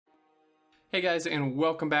Hey guys, and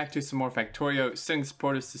welcome back to some more Factorio sending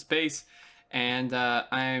supporters to space. And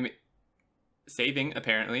I'm saving,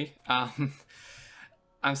 apparently. I'm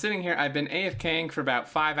sitting here, I've been AFKing for about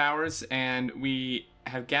 5 hours, and we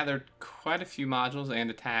have gathered quite a few modules and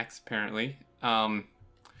attacks, apparently.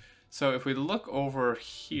 So if we look over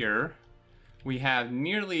here, we have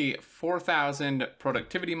nearly 4,000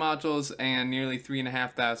 productivity modules and nearly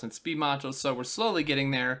 3,500 speed modules, so we're slowly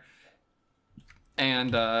getting there.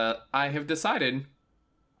 And I have decided,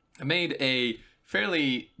 I made a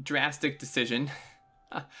fairly drastic decision.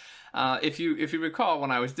 If you recall,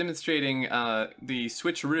 when I was demonstrating the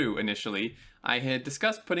Switcheroo initially, I had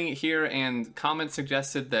discussed putting it here, and comments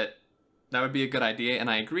suggested that that would be a good idea,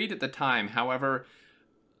 and I agreed at the time. However,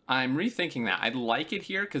 I'm rethinking that. I'd like it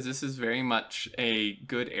here because this is very much a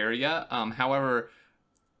good area. However,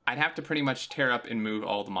 I'd have to pretty much tear up and move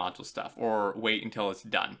all the module stuff, or wait until it's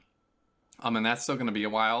done. And that's still going to be a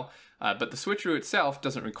while, but the Switcheroo itself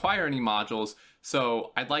doesn't require any modules,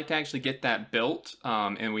 so I'd like to actually get that built,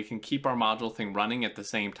 and we can keep our module thing running at the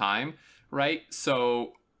same time, right?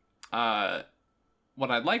 So what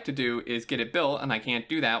I'd like to do is get it built, and I can't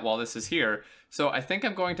do that while this is here, so I think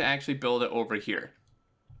I'm going to actually build it over here.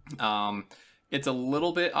 It's a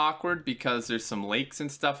little bit awkward because there's some lakes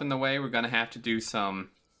and stuff in the way. We're going to have to do some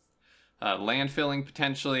landfilling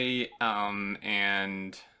potentially,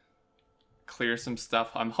 and clear some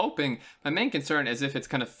stuff. I'm hoping, my main concern is if it's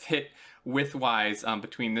going to fit widthwise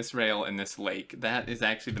between this rail and this lake. That is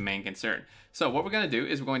actually the main concern. So what we're going to do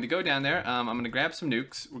is we're going to go down there. I'm going to grab some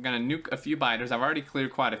nukes. We're going to nuke a few biters. I've already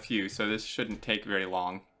cleared quite a few, so this shouldn't take very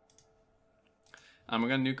long. We're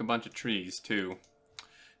going to nuke a bunch of trees too.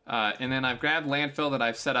 And then I've grabbed landfill that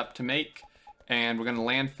I've set up to make, and we're going to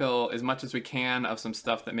landfill as much as we can of some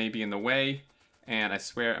stuff that may be in the way. And I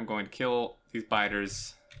swear I'm going to kill these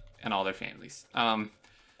biters and all their families. Then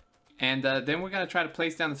we're going to try to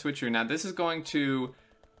place down the Switcheroo. Now this is going to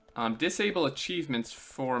disable achievements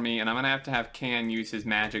for me, and I'm going to have Can use his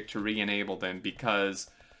magic to re-enable them,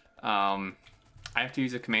 because I have to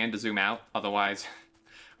use a command to zoom out, otherwise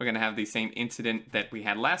we're going to have the same incident that we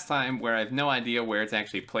had last time, where I have no idea where it's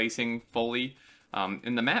actually placing fully.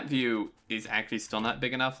 And the map view is actually still not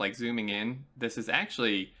big enough, like zooming in. This is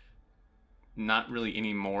actually not really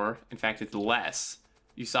any more. In fact, it's less.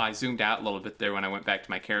 You saw I zoomed out a little bit there when I went back to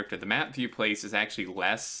my character. The map view place is actually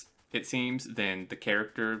less, it seems, than the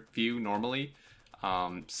character view normally.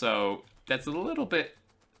 So that's a little bit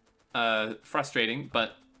frustrating,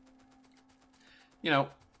 but you know,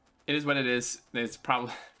 it is what it is. It's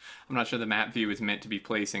probably, I'm not sure the map view is meant to be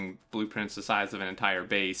placing blueprints the size of an entire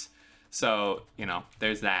base. So, you know,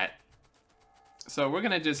 there's that. So we're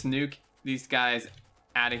gonna just nuke these guys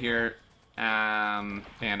out of here.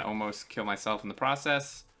 And almost kill myself in the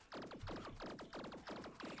process.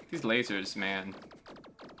 These lasers, man.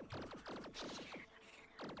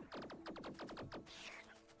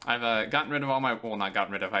 I've gotten rid of all my, well, not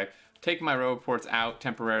gotten rid of, I've taken my roboports out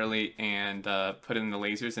temporarily and put in the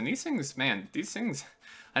lasers. And these things, man, these things,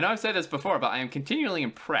 I know I've said this before, but I am continually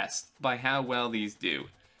impressed by how well these do.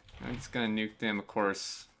 I'm just gonna nuke them, of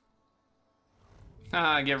course.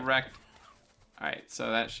 Get wrecked. Alright, so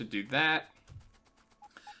that should do that.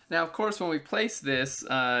 Now, of course, when we place this,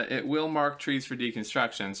 it will mark trees for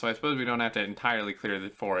deconstruction, so I suppose we don't have to entirely clear the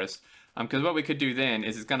forest. Because what we could do then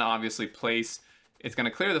is it's going to obviously place, it's going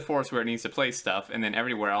to clear the forest where it needs to place stuff, and then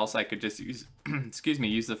everywhere else I could just use, excuse me,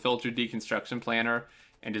 use the filtered deconstruction planner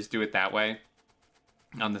and just do it that way.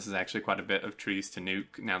 This is actually quite a bit of trees to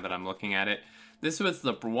nuke now that I'm looking at it. This was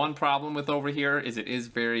the one problem with over here, is it is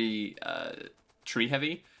very tree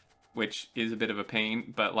heavy, which is a bit of a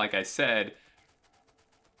pain, but like I said,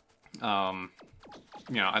 you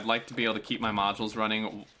know, I'd like to be able to keep my modules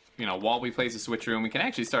running, you know, while we place the Switcheroo, and we can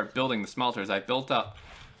actually start building the smelters. I built up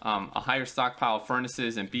a higher stockpile of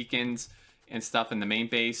furnaces and beacons and stuff in the main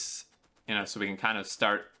base, you know, so we can kind of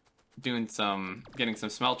start doing getting some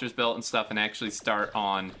smelters built and stuff, and actually start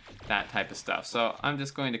on that type of stuff. So I'm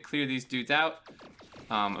just going to clear these dudes out.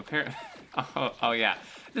 Apparently, oh yeah.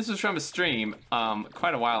 This was from a stream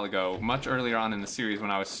quite a while ago, much earlier on in the series when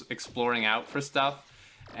I was exploring out for stuff,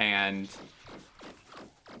 and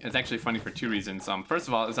it's actually funny for two reasons. First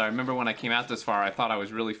of all, is I remember when I came out this far, I thought I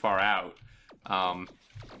was really far out,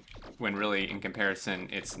 when really, in comparison,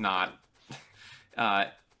 it's not. And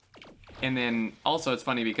then, also, it's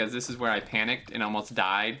funny because this is where I panicked and almost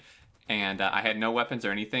died, and I had no weapons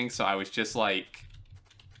or anything, so I was just like,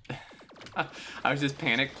 I was just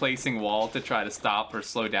panic placing wall to try to stop or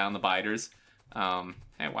slow down the biters.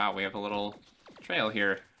 Hey, wow, we have a little trail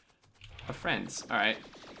here of friends. All right.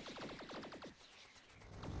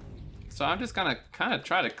 So I'm just gonna kind of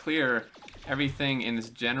try to clear everything in this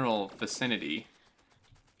general vicinity.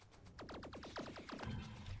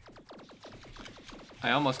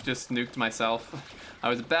 I almost just nuked myself. I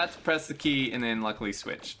was about to press the key and then luckily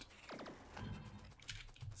switched.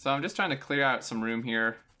 So I'm just trying to clear out some room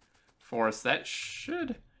here for us. That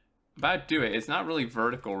should about do it. It's not really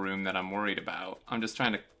vertical room that I'm worried about. I'm just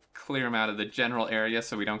trying to clear them out of the general area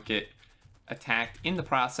so we don't get attacked in the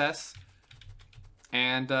process.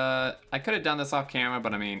 And I could have done this off camera,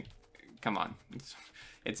 but I mean, come on.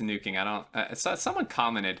 It's nuking. I don't... someone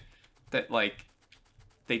commented that, like,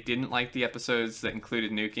 they didn't like the episodes that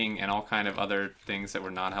included nuking and all kind of other things that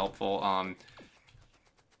were not helpful.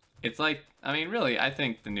 It's like, I mean, really, I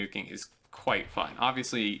think the nuking is quite fun.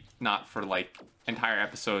 Obviously, not for, like, entire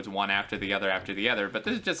episodes one after the other, but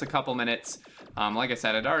this is just a couple minutes. Like I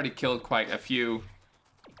said, I'd already killed quite a few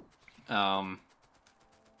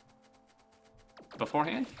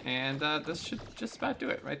beforehand, and this should just about do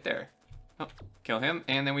it right there. Oh, kill him,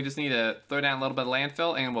 and then we just need to throw down a little bit of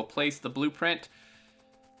landfill, and we'll place the blueprint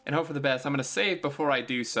and hope for the best. I'm going to save before I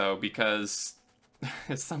do so, because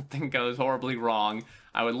if something goes horribly wrong,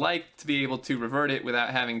 I would like to be able to revert it without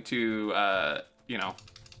having to, you know,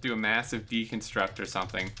 do a massive deconstruct or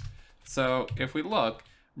something. So if we look,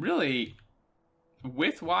 really,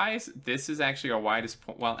 width-wise, this is actually our widest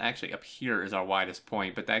point. Well, actually, up here is our widest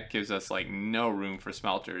point, but that gives us, like, no room for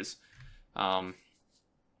smelters. Of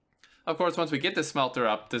course, once we get the smelter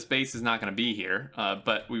up, this base is not going to be here,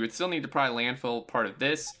 but we would still need to probably landfill part of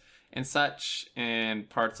this and such, and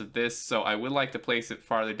parts of this, so I would like to place it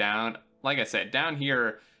farther down. Like I said, down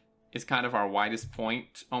here is kind of our widest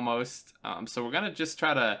point, almost, so we're going to just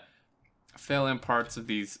try to fill in parts of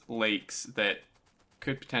these lakes that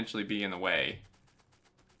could potentially be in the way.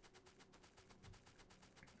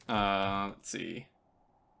 Let's see.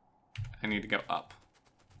 I need to go up.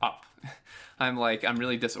 Up. I'm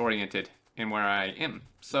really disoriented in where I am.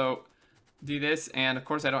 So, do this, and of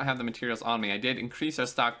course I don't have the materials on me. I did increase our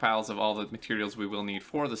stockpiles of all the materials we will need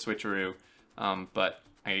for the switcheroo, but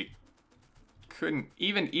I couldn't,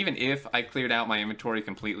 even if I cleared out my inventory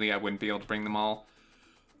completely, I wouldn't be able to bring them all.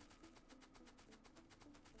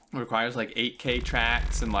 It requires like 8K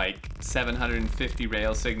tracks and like 750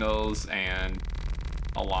 rail signals and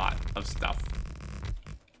a lot of stuff.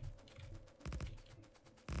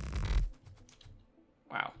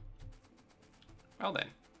 Wow. Well then.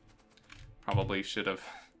 Probably should have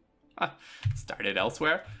started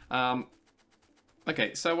elsewhere.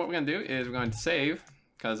 Okay, so what we're going to do is we're going to save,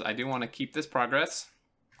 because I do want to keep this progress.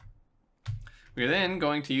 We're then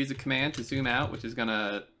going to use a command to zoom out, which is going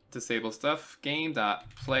to disable stuff.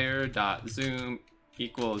 Game.player.zoom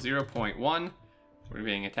equals 0.1. We're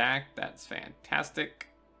being attacked. That's fantastic.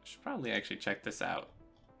 Should probably actually check this out.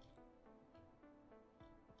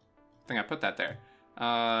 I think I put that there.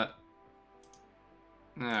 Oh,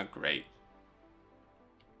 great.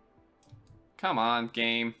 Come on,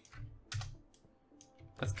 game.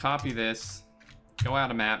 Let's copy this. Go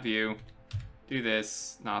out of map view. Do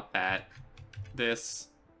this, not that. This.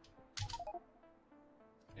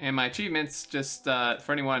 And my achievements, just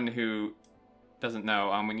for anyone who doesn't know,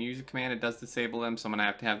 when you use a command, it does disable them, so I'm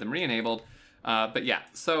going to have them re-enabled. But yeah,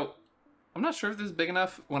 so I'm not sure if this is big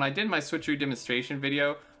enough. When I did my switcheroo demonstration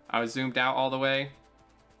video, I was zoomed out all the way.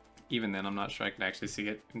 Even then, I'm not sure I can actually see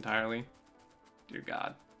it entirely. Dear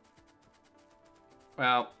God.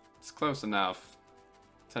 Well, it's close enough.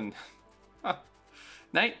 To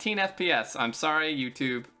 19 FPS. I'm sorry,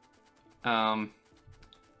 YouTube.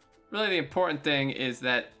 Really, the important thing is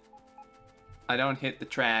that I don't hit the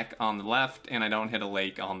track on the left and I don't hit a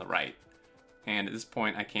lake on the right. And at this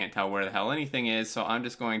point, I can't tell where the hell anything is, so I'm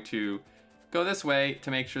just going to go this way to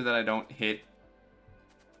make sure that I don't hit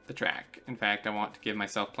the track. In fact, I want to give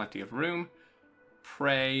myself plenty of room.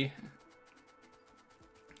 Pray.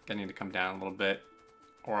 I need to come down a little bit,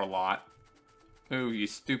 or a lot. Ooh, you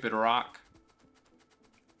stupid rock.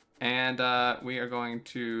 And we are going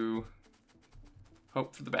to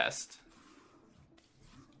hope for the best.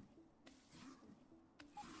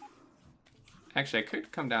 Actually, I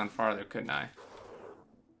could come down farther, couldn't I?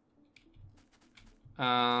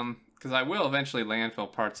 Because I will eventually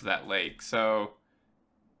landfill parts of that lake, so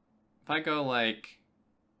if I go like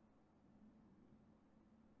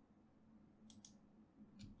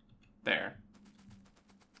there.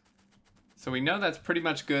 So we know that's pretty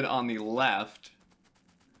much good on the left,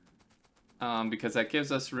 because that gives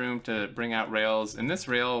us room to bring out rails, and this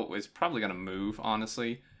rail is probably going to move,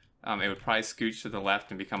 honestly. It would probably scooch to the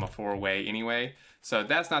left and become a four-way anyway, so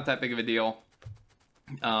that's not that big of a deal.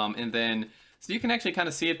 And then, so you can actually kind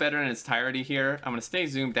of see it better in its entirety here. I'm going to stay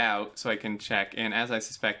zoomed out so I can check, and as I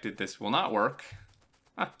suspected, this will not work.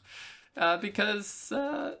 Because,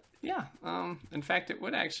 yeah, in fact, it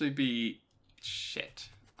would actually be shit.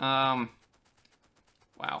 Wow.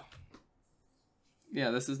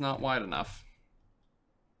 Yeah, this is not wide enough.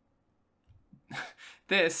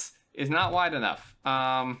 This is not wide enough.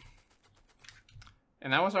 And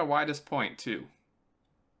that was our widest point, too.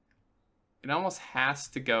 It almost has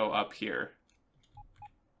to go up here.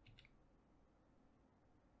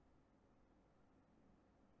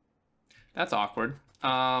 That's awkward.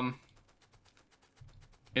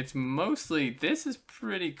 It's mostly, this is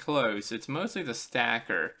pretty close. It's mostly the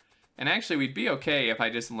stacker. And actually, we'd be okay if I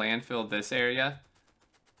just landfilled this area.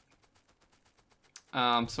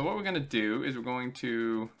 So what we're going to do is we're going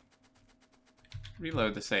to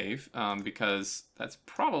reload the save, because that's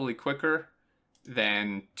probably quicker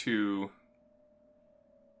than to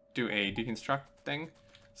do a deconstruct thing.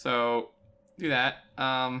 So do that.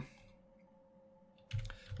 Wow,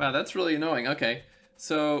 that's really annoying. Okay,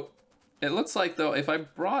 so it looks like though if I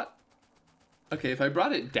brought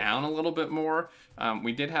it down a little bit more,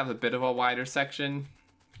 we did have a bit of a wider section,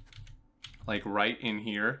 like right in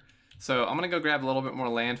here. So I'm gonna go grab a little bit more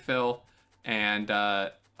landfill, and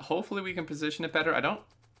hopefully we can position it better. I'm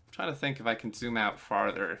trying to think if I can zoom out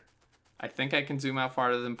farther. I think I can zoom out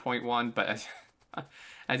farther than 0.1, but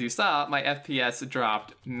as you saw, my FPS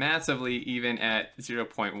dropped massively even at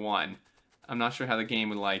 0.1. I'm not sure how the game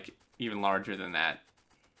would like even larger than that.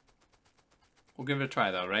 We'll give it a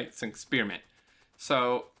try though, right? It's an experiment.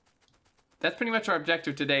 So that's pretty much our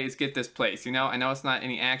objective today, is get this place. You know, I know it's not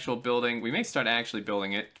any actual building. We may start actually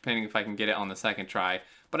building it, depending if I can get it on the second try.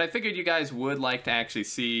 But I figured you guys would like to actually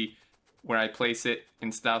see where I place it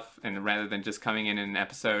and stuff, and rather than just coming in an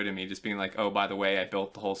episode and me just being like, oh, by the way, I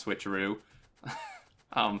built the whole switcheroo.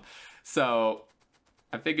 So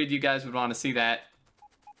I figured you guys would want to see that.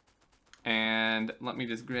 And let me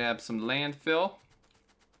just grab some landfill.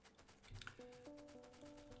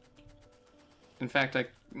 In fact,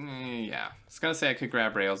 yeah, I was gonna say I could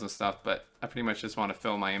grab rails and stuff, but I pretty much just want to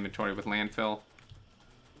fill my inventory with landfill.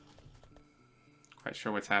 Quite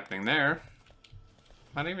sure what's happening there.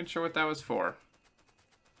 Not even sure what that was for.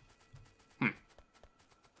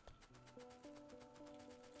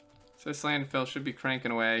 So this landfill should be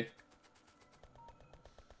cranking away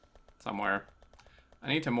somewhere. I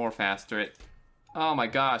need to more faster it. Oh my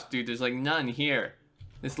gosh, dude, there's like none here.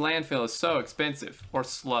 This landfill is so expensive. Or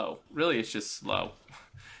slow. Really, it's just slow.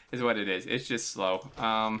 Is what it is. It's just slow.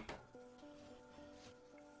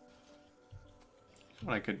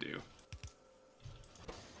 What I could do.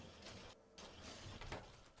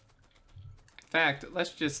 In fact, let's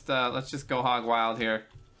just go hog wild here.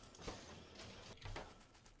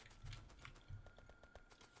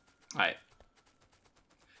 Alright.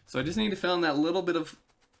 So I just need to fill in that little bit of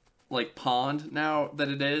like pond now that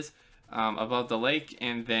it is above the lake,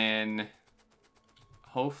 and then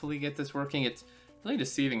hopefully get this working. It's really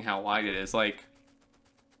deceiving how wide it is. Like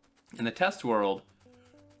in the test world,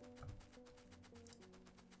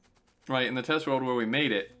 right? In the test world where we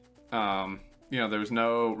made it, you know, there was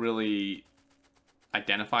no really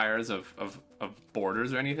identifiers of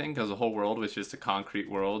borders or anything, because the whole world was just a concrete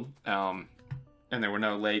world. And there were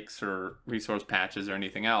no lakes or resource patches or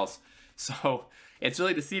anything else. So it's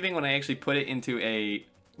really deceiving when I actually put it into a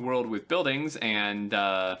world with buildings and,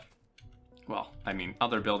 well, I mean,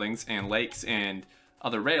 other buildings and lakes and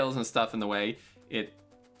other rails and stuff in the way. It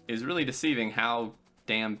is really deceiving how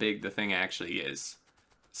damn big the thing actually is.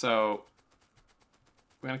 So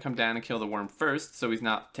we're gonna come down and kill the worm first, so he's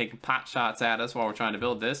not taking pot shots at us while we're trying to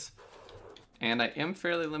build this. And I am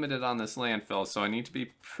fairly limited on this landfill, so I need to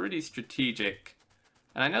be pretty strategic.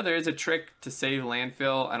 And I know there is a trick to save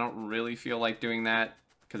landfill. I don't really feel like doing that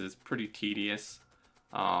because it's pretty tedious.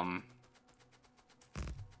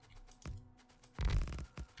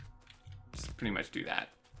 Just pretty much do that.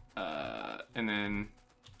 And then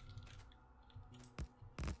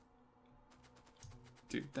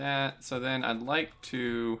do that. So then I'd like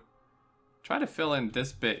to try to fill in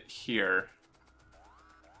this bit here.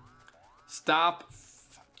 Stop.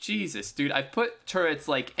 Jesus, dude. I put turrets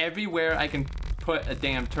like everywhere I can put a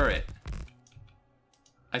damn turret.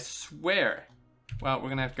 I swear. Well, we're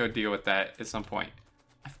gonna have to go deal with that at some point.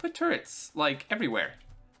 I've put turrets like everywhere.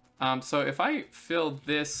 So if I fill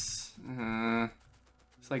this,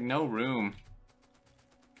 it's like no room.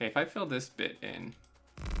 Okay, if I fill this bit in,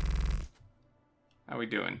 how are we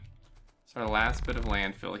doing? It's our last bit of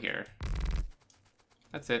landfill here.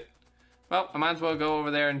 That's it. Well, I might as well go over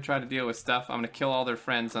there and try to deal with stuff. I'm gonna kill all their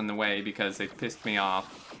friends on the way because they've pissed me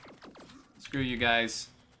off. Screw you guys.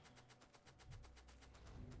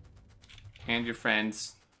 And your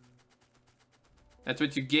friends. That's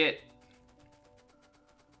what you get.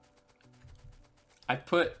 I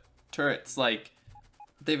put turrets, like,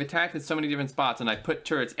 they've attacked at so many different spots, and I put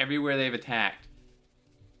turrets everywhere they've attacked.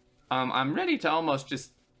 I'm ready to almost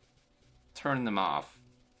just turn them off.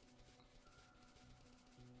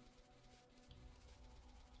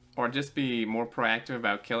 Or just be more proactive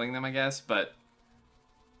about killing them, I guess, but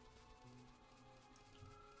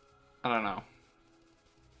I don't know.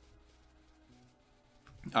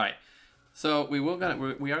 Alright, so we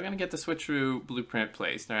are gonna get the Switcheroo blueprint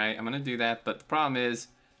placed, alright? I'm gonna do that, but the problem is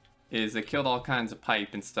it killed all kinds of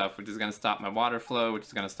pipe and stuff, which is gonna stop my water flow, which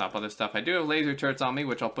is gonna stop other stuff. I do have laser turrets on me,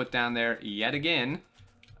 which I'll put down there yet again.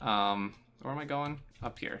 Where am I going?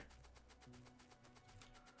 Up here.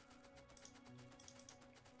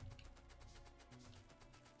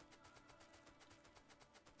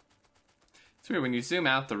 It's weird, when you zoom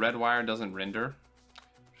out, the red wire doesn't render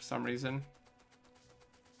for some reason.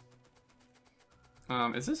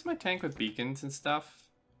 Is this my tank with beacons and stuff?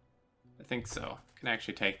 I think so. Can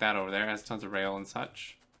actually take that over there. It has tons of rail and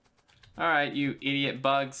such. Alright, you idiot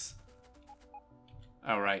bugs.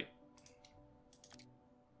 Alright.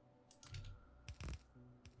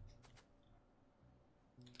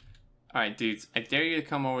 Alright, dudes. I dare you to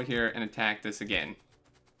come over here and attack this again.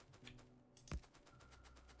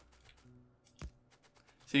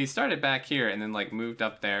 So you started back here and then, like, moved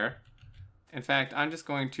up there. In fact, I'm just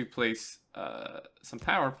going to place some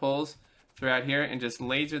power poles throughout here and just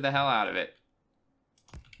laser the hell out of it.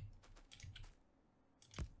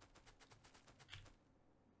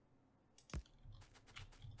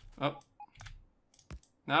 Oh.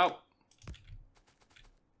 No.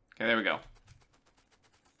 Okay, there we go.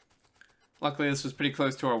 Luckily, this was pretty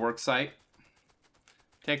close to our work site.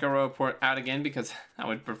 Take our robot out again because I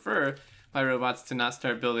would prefer my robots to not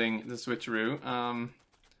start building the Switcheroo.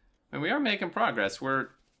 And we are making progress.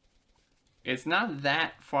 It's not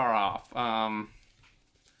that far off.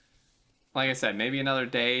 Like I said, maybe another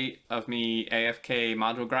day of me AFK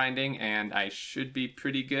module grinding and I should be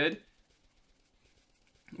pretty good.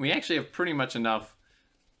 We actually have pretty much enough,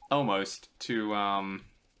 almost, to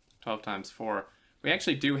 12 times 4. We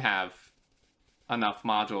actually do have enough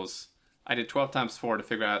modules. I did 12 times 4 to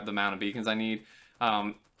figure out the amount of beacons I need.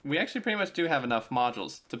 We actually pretty much do have enough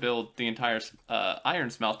modules to build the entire iron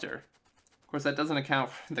smelter. Of course, that doesn't account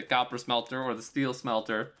for the copper smelter or the steel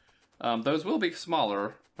smelter. Those will be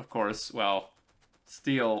smaller, of course. Well,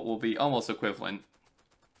 steel will be almost equivalent.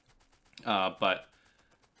 But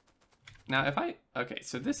now if okay,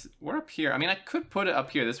 so we're up here. I mean, I could put it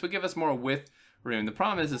up here. This would give us more width room. The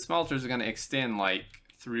problem is the smelters are going to extend like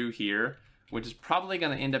through here, which is probably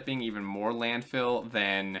going to end up being even more landfill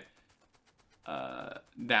than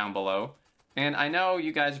down below. And I know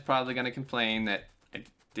you guys are probably going to complain that I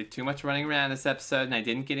did too much running around this episode and I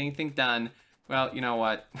didn't get anything done. Well, you know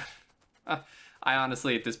what? I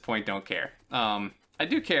honestly at this point don't care. I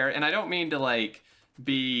do care, and I don't mean to like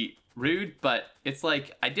be rude, but it's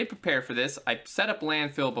like I did prepare for this. I set up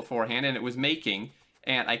landfill beforehand and it was making,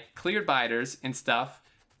 and I cleared biters and stuff.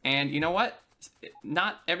 And you know what?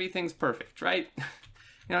 Not everything's perfect, right?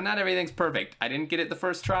 You know, not everything's perfect. I didn't get it the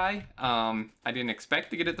first try. I didn't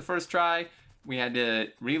expect to get it the first try. We had to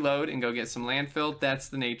reload and go get some landfill. That's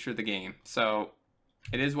the nature of the game. So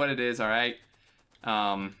it is what it is, all right?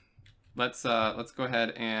 Let's go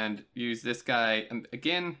ahead and use this guy.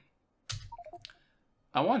 Again,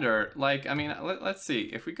 I wonder, like, I mean, let's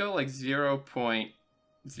see. If we go like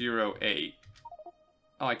 0.08.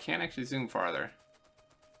 Oh, I can't actually zoom farther.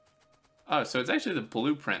 Oh, so it's actually the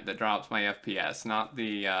blueprint that drops my FPS, not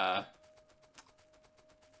the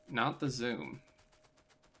zoom.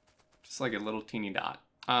 Just like a little teeny dot.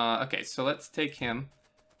 Okay, so let's take him.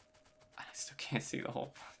 I still can't see the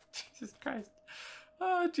whole. Jesus Christ.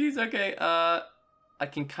 Oh, jeez. Okay. I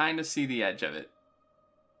can kind of see the edge of it.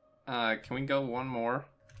 Can we go one more?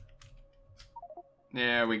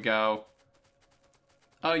 There we go.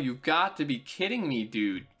 Oh, you got to be kidding me,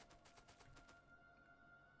 dude.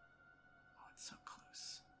 Oh, it's so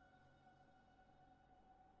close.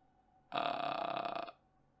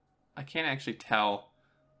 I can't actually tell.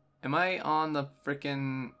 Am I on the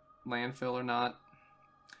frickin' landfill or not?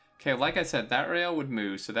 Okay, like I said, that rail would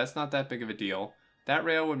move, so that's not that big of a deal. That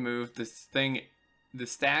rail would move. This thing, the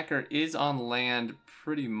stacker is on land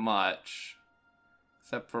pretty much,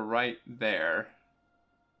 except for right there.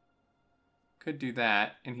 Could do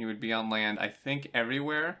that, and he would be on land, I think,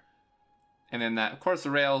 everywhere. And then that, of course,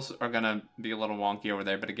 the rails are gonna be a little wonky over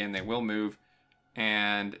there, but again, they will move,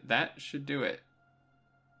 and that should do it.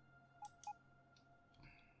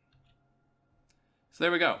 So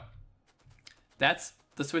there we go. That's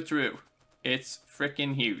the Switcheroo. It's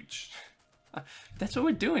frickin' huge. That's what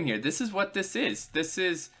we're doing here. This is what this is. This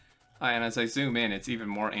is And as I zoom in, it's even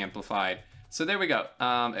more amplified. So there we go.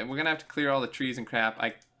 And we're gonna have to clear all the trees and crap.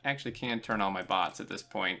 I actually can turn on my bots at this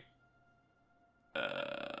point.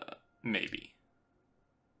 Maybe.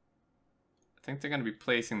 I think they're gonna be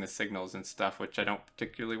placing the signals and stuff, which I don't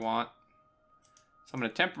particularly want. So I'm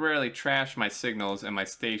gonna temporarily trash my signals and my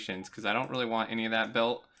stations because I don't really want any of that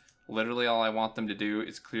built. Literally all I want them to do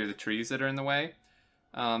is clear the trees that are in the way.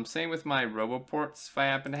 Same with my roboports if I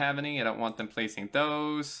happen to have any. I don't want them placing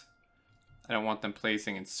those. I don't want them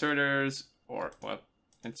placing inserters or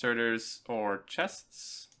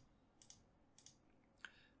chests.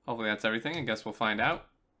 Hopefully that's everything. I guess we'll find out.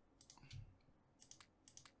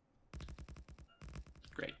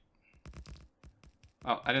 Great.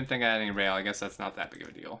 Oh, I didn't think I had any rail. I guess that's not that big of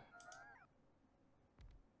a deal.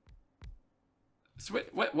 So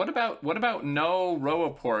what about no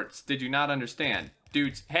roboports? Did you not understand?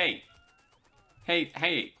 Dudes, hey,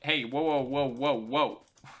 whoa.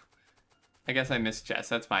 I guess I missed chess.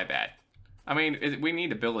 That's my bad. I mean, we need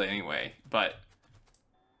to build it anyway, but...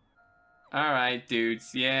 Alright,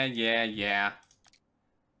 dudes. Yeah.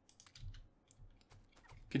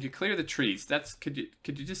 Could you clear the trees? Could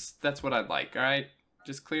you just... That's what I'd like, alright?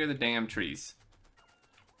 Just clear the damn trees.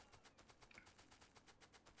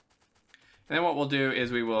 And then what we'll do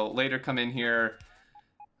is we will later come in here...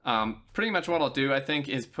 pretty much what I'll do, I think,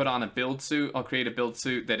 is put on a build suit. I'll create a build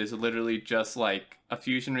suit that is literally just like a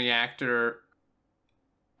fusion reactor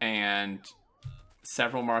and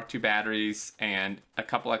several Mark II batteries and a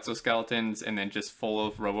couple exoskeletons and then just full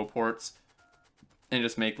of roboports and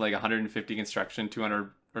just make like 150 construction, 200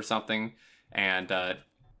 or something, and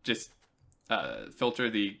just filter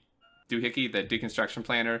the doohickey, the deconstruction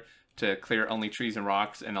planner, to clear only trees and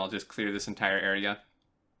rocks, and I'll just clear this entire area.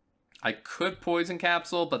 I could poison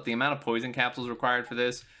capsule, but the amount of poison capsules required for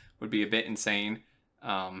this would be a bit insane.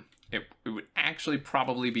 It would actually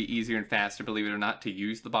probably be easier and faster, believe it or not, to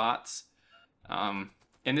use the bots. And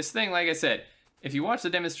this thing, like I said, if you watch the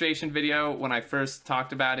demonstration video when I first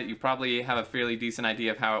talked about it, you probably have a fairly decent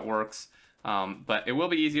idea of how it works. But it will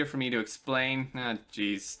be easier for me to explain. Ah,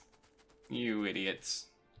 jeez. You idiots.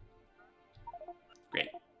 Great.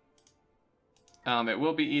 It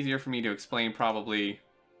will be easier for me to explain probably...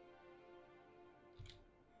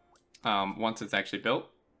 once it's actually built.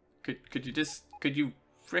 Could you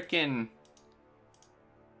frickin'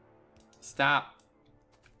 stop?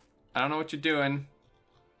 I don't know what you're doing,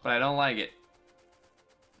 but I don't like it.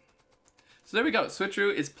 So there we go.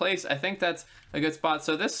 Switcheroo is placed. I think that's a good spot.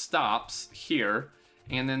 So this stops here,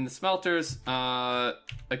 and then the smelters,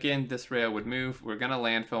 again, this rail would move. We're gonna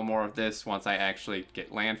landfill more of this once I actually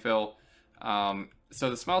get landfill. So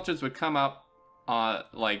the smelters would come up,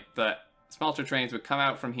 like the smelter trains would come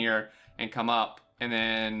out from here and come up, and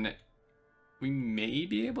then we may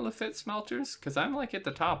be able to fit smelters because I'm like at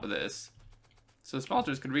the top of this. So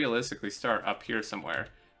smelters could realistically start up here somewhere.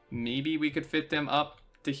 Maybe we could fit them up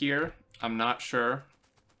to here. I'm not sure.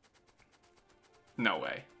 No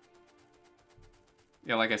way.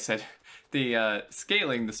 Yeah, like I said, the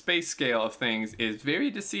scaling, the space scale of things is very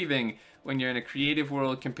deceiving when you're in a creative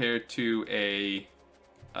world compared to a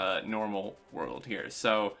normal world here.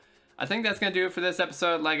 So I think that's going to do it for this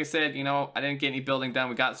episode. Like I said, you know, I didn't get any building done.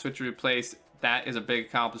 We got Switcheroo placed. That is a big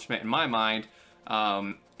accomplishment in my mind.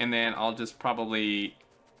 And then I'll just probably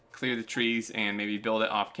clear the trees and maybe build it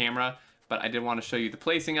off camera. But I did want to show you the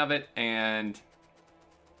placing of it and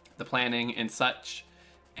the planning and such.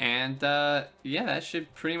 And yeah, that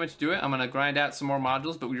should pretty much do it. I'm going to grind out some more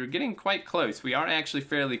modules, but we were getting quite close. We are actually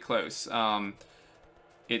fairly close.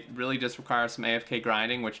 It really just requires some AFK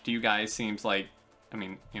grinding, which to you guys seems like, I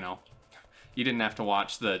mean, you know, you didn't have to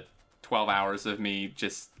watch the 12 hours of me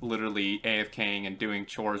just literally AFKing and doing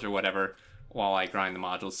chores or whatever while I grind the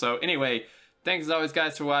modules. So anyway, thanks as always,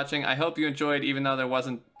 guys, for watching. I hope you enjoyed, even though there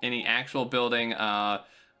wasn't any actual building.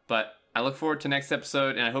 But I look forward to next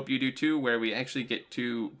episode, and I hope you do too, where we actually get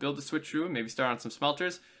to build the Switcheroo and maybe start on some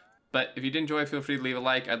smelters. But if you did enjoy, feel free to leave a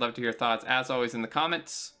like. I'd love to hear thoughts, as always, in the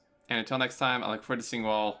comments. And until next time, I look forward to seeing you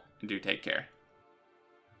all, and do take care.